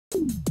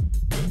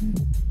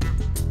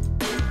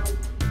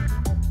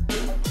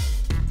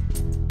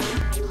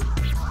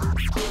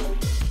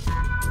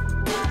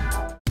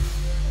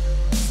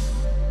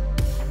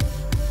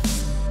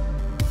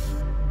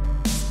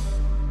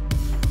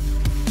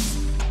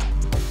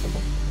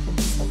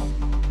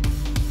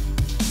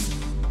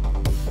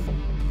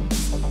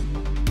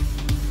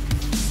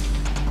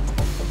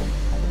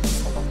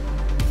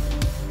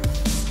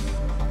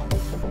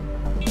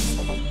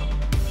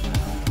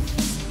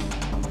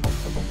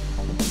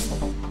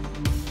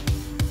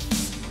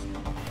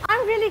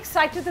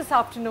excited this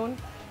afternoon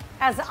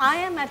as I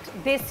am at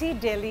Desi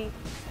Deli,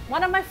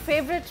 one of my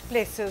favorite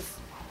places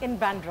in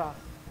Bandra.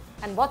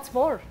 And what's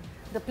more,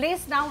 the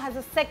place now has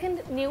a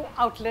second new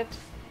outlet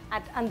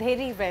at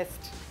Andheri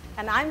West.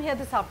 And I'm here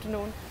this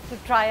afternoon to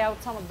try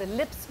out some of the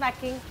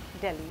lip-smacking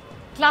deli.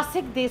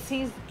 Classic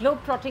Desis,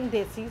 globe-trotting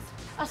Desis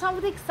are some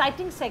of the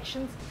exciting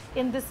sections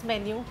in this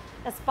menu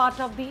as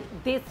part of the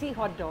Desi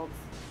hot dogs.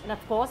 And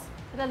of course,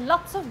 there are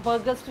lots of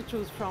burgers to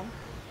choose from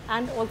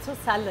and also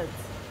salads.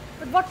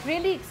 But what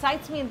really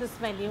excites me in this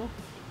menu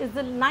is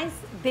the nice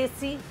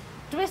Desi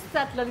twist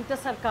that Lalita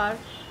Sarkar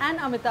and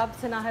Amitabh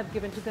Sinha have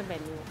given to the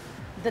menu.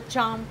 The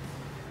charm,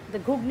 the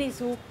ghugni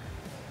soup,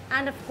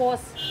 and of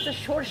course the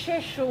shorshe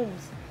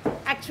shrooms,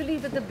 actually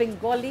with the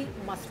Bengali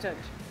mustard.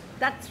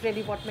 That's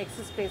really what makes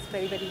this place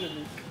very, very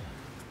unique.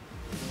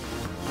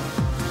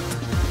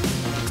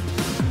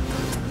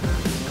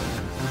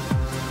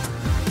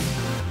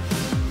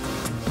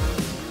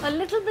 A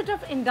little bit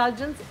of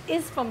indulgence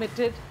is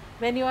permitted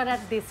when you are at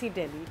Desi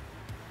Deli.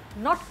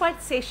 Not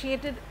quite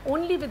satiated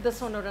only with the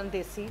Sonoran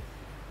Desi,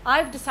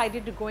 I've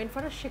decided to go in for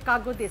a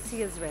Chicago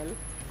Desi as well,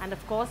 and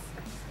of course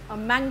a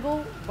mango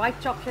white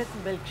chocolate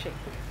milkshake.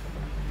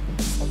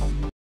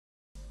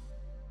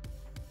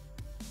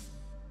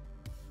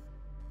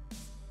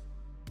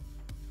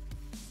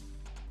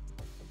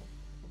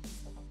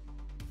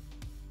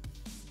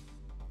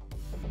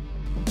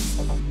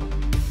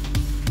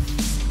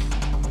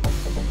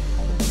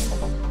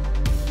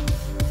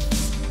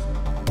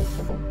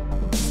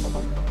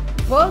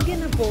 Burg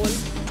in a bowl,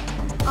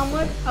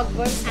 Amar,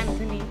 Akbar,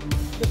 Anthony,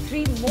 the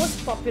three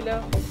most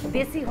popular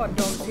Desi hot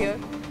dogs here,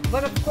 were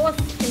of course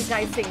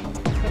enticing,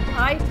 but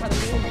I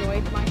thoroughly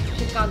enjoyed my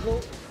Chicago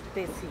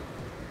Desi.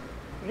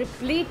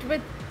 Replete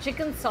with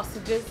chicken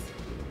sausages,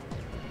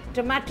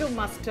 tomato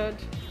mustard,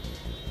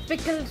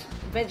 pickled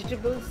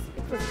vegetables,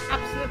 it was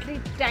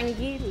absolutely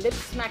tangy,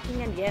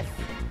 lip-smacking, and yes,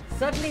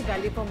 certainly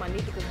value for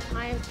money because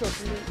I am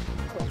totally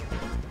hooked.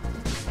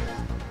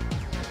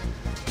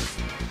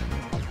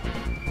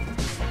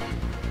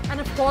 And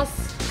of course,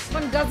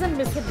 one doesn't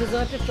miss a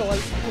dessert at all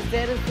because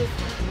there is this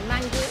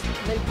mango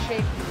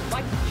milkshake,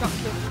 white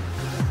chocolate,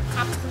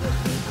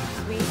 absolutely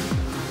sweet,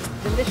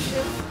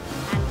 delicious,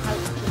 and has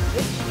the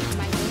rich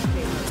mango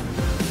flavor.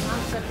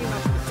 I'm certainly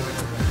not missing it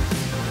as well.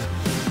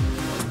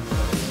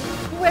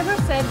 Whoever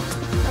said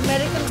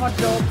American hot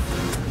dogs,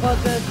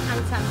 burgers, and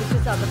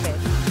sandwiches are the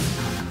best,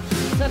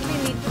 you certainly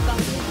need to come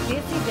to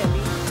Desi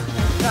Deli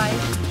and try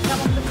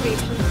some of the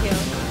creations here,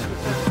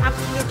 which are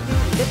absolutely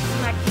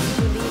lip-smacking,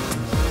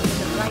 unique.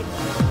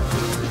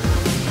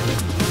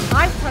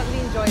 I thoroughly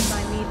enjoyed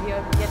my meal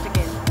here yet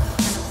again,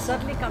 and I'm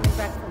certainly coming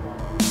back for more.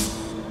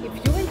 If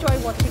you enjoy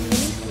watching